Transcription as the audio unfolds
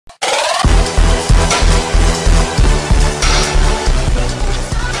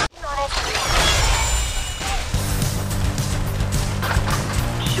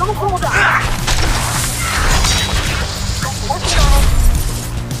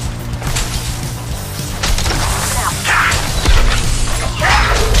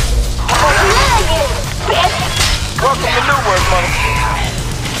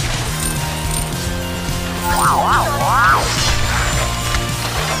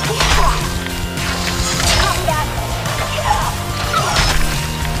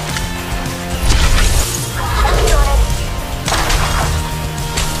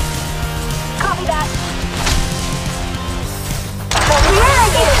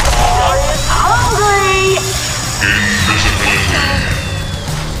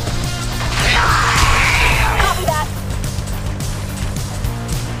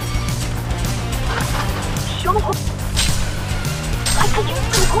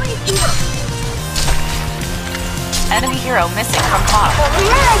Enemy hero missing from top.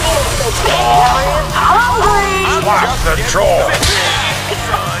 Swap the troll.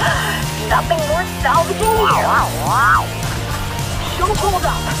 Nothing worth salvaging here. Don't hold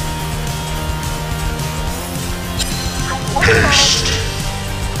up. Haste.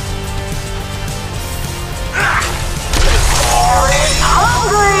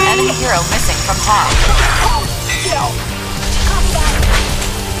 Enemy hero missing from top.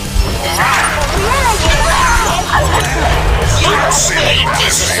 Your fate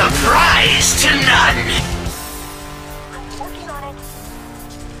is a surprise to none. Working on it.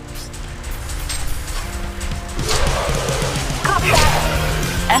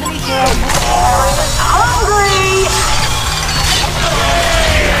 Enemy hero missing. Hungry!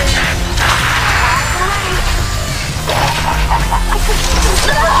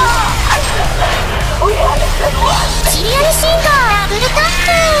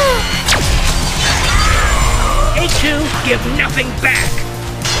 A2, give nothing back.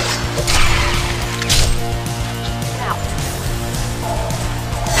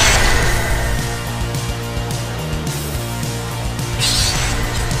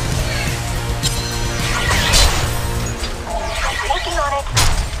 Working on it.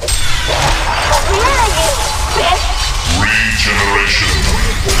 Yeah, you bitch! Regeneration.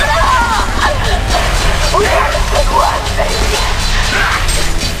 We have a good one, baby.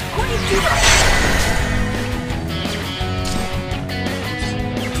 Great shooter.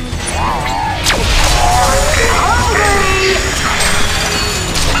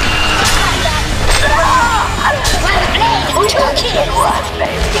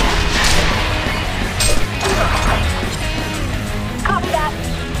 Copy that.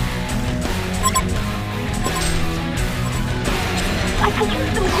 I could use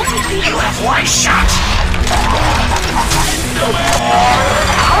some great. You have one shot.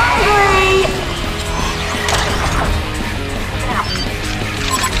 Hungry!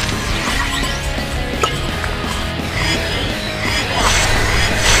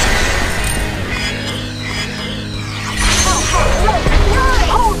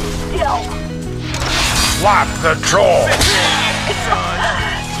 Hold still. Swap the troll.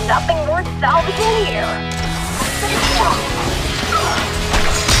 Nothing worth salvaging here.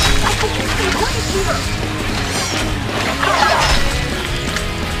 I could use some great here.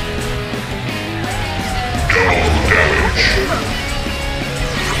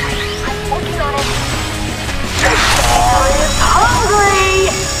 I'm working on it. Hungry!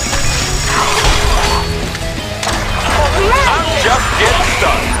 I'm just getting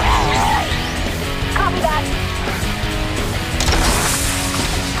started. Copy that.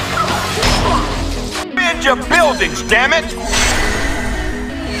 Bend your buildings, damn it!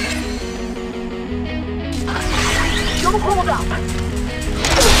 Don't hold up.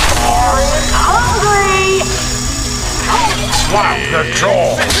 Hungry! Swap the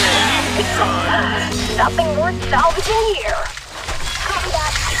troll. Nothing worth salvaging here. Copy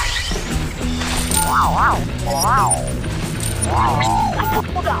that. I could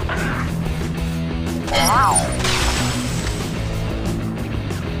hold up.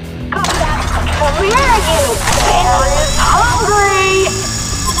 Copy that. Yeah, you bitch! Hungry!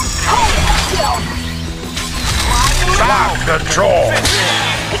 Hold still. Swap the troll.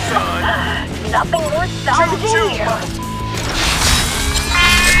 Nothing worth salvaging here.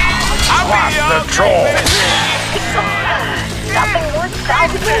 Swap the troll. Nothing worth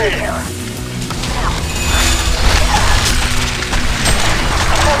salvaging here.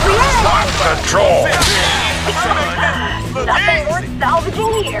 Swap the troll. Nothing worth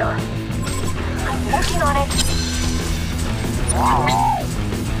salvaging here. I'm working on it.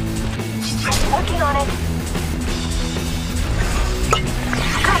 I'm working on it.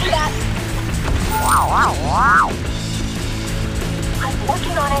 Copy that. I'm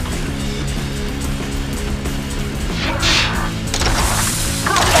working on it.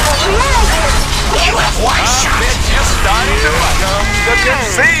 Copy that. You have one shot. Just starting to come. Good to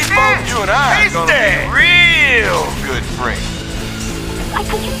see both you and I are gonna be real good friends. I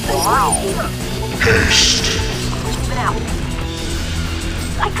could use some great fever. Haste. Now.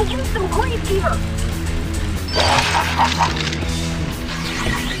 I could use some great fever.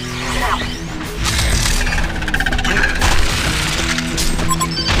 Now.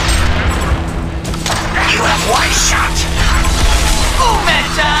 You have one shot. Move it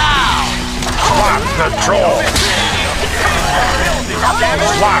down. Swap the troll.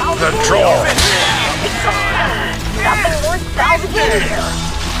 Swap the troll. Nothing worth salvaging here.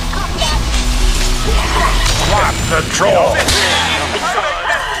 Swap the troll.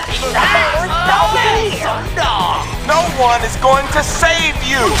 Nothing worth salvaging here. No one is going to save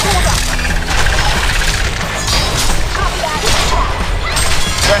you.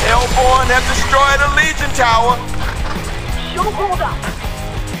 The Hellborn have destroyed a Legion tower. Don't hold up.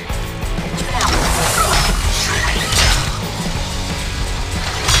 Now.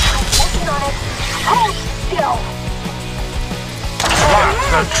 Working on it. Hold still. Lock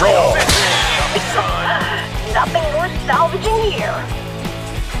the troll. Nothing worth salvaging here.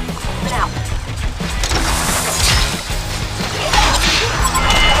 Now.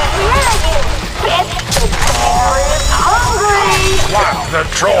 Where are you, bitch? The bear is hungry. Lock the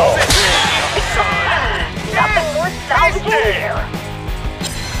troll. Nothing worth salvaging here.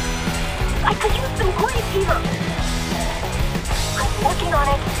 I could use some grease here. I'm working on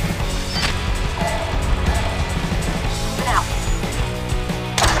it. Now.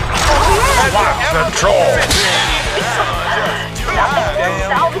 Lock the troll. Nothing worth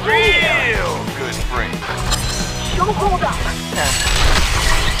salvaging here. Real good spring. Don't hold up.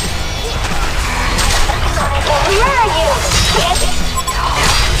 Where are you, bitch?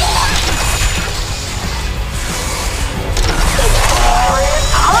 The bear is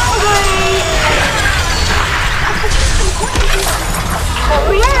hungry.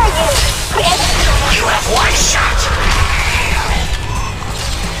 Where are you, bitch? You have one shot.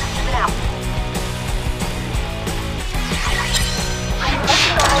 Now.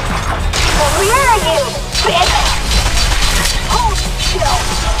 Where are you, bitch? Hold still.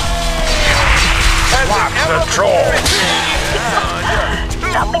 Lock the troll.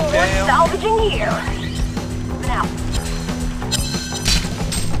 Nothing worth salvaging here. Now.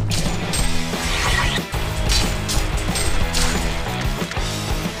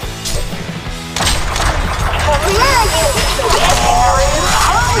 Where are you? The bear is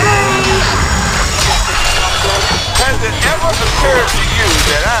hungry. Has it ever occurred to you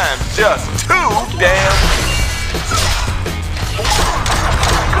that I'm just too damn...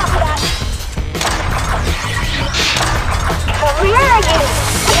 Where are you,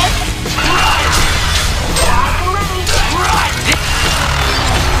 bitch?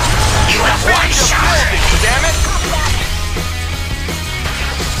 You have one shot. Damn it!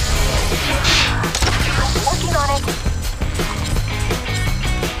 Working on it.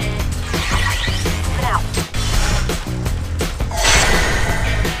 Now.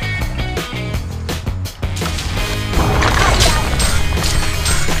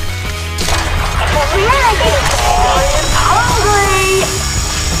 Where are you? Hungry.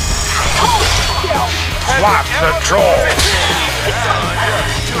 Hold still. Lock the troll.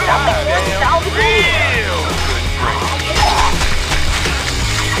 Nothing worth salvaging here. Real good spring.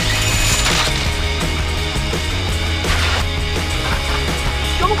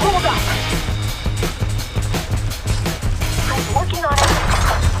 Don't hold up. I'm working on it.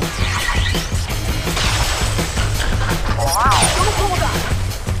 Wow. Don't hold up.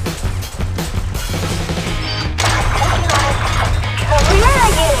 Working on it. Where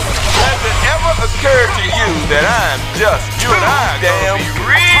are you? Has it ever occurred to you that I'm just too damn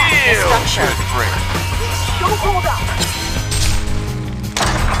real good spring? Don't hold up.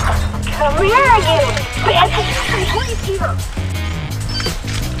 Where are you, bitch? Please here.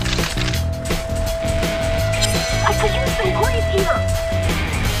 I could use some grease here.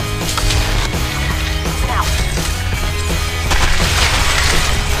 Now.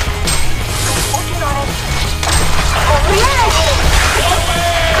 Working on it. Where are you, bitch?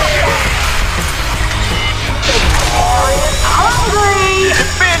 The bear is hungry.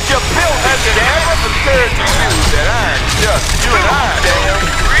 Defend your built. Has it ever occurred to you that I'm just too damn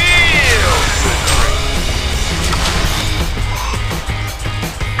real good spring?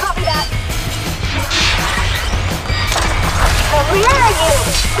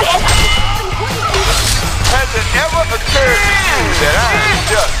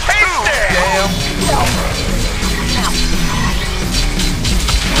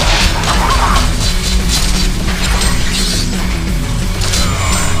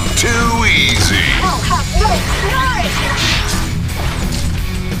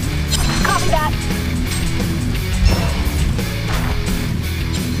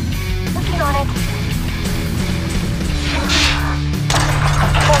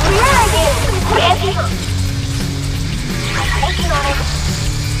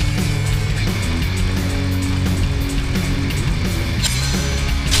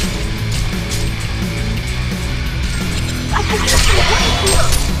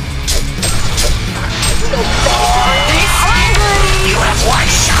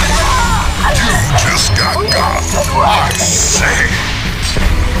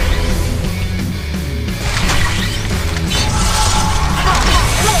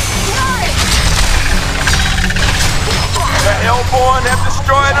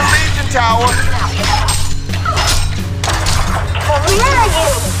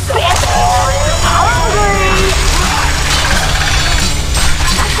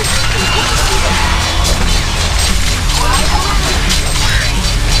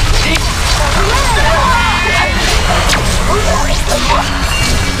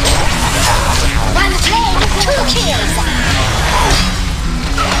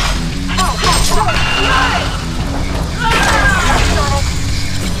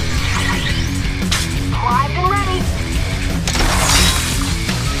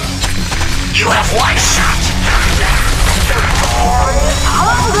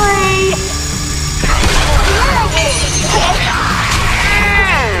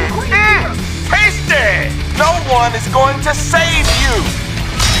 Hellborn is going to save you!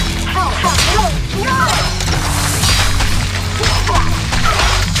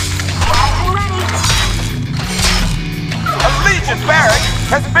 A Legion barrack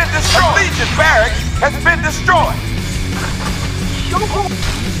has been destroyed! A Legion barrack has been destroyed!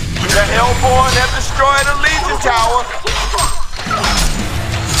 The Hellborn have destroyed a Legion tower!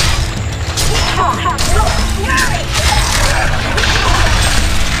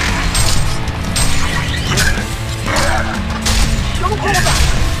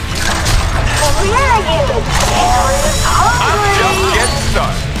 I'm just getting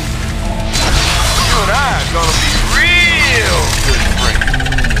started. You and I are gonna be real good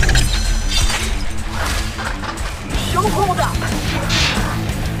friends. Don't hold up.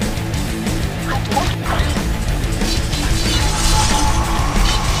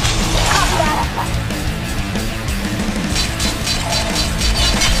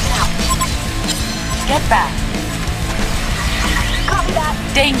 Get back. Copy that.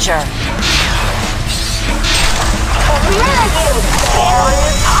 Danger.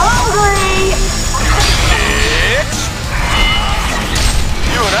 Hungry! Bitch!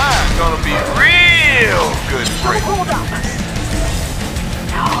 You and I are gonna be real good friends. Hold up.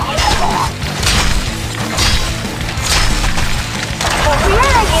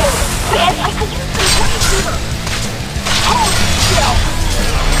 Yes, I could use some great fever. Hold still.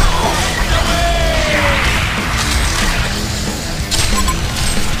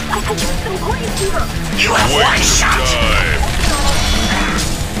 I could use some great fever. You have one shot.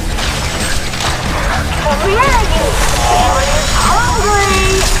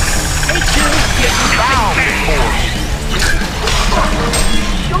 Hungry! Found it for you.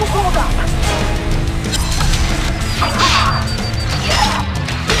 Don't hold up.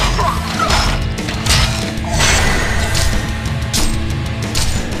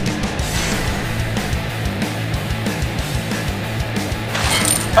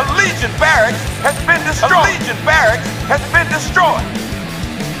 A Legion barracks has been destroyed. A Legion barracks has been destroyed.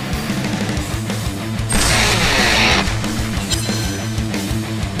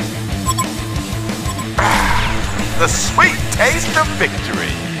 The sweet taste of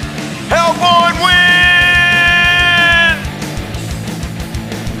victory. Hellborn wins!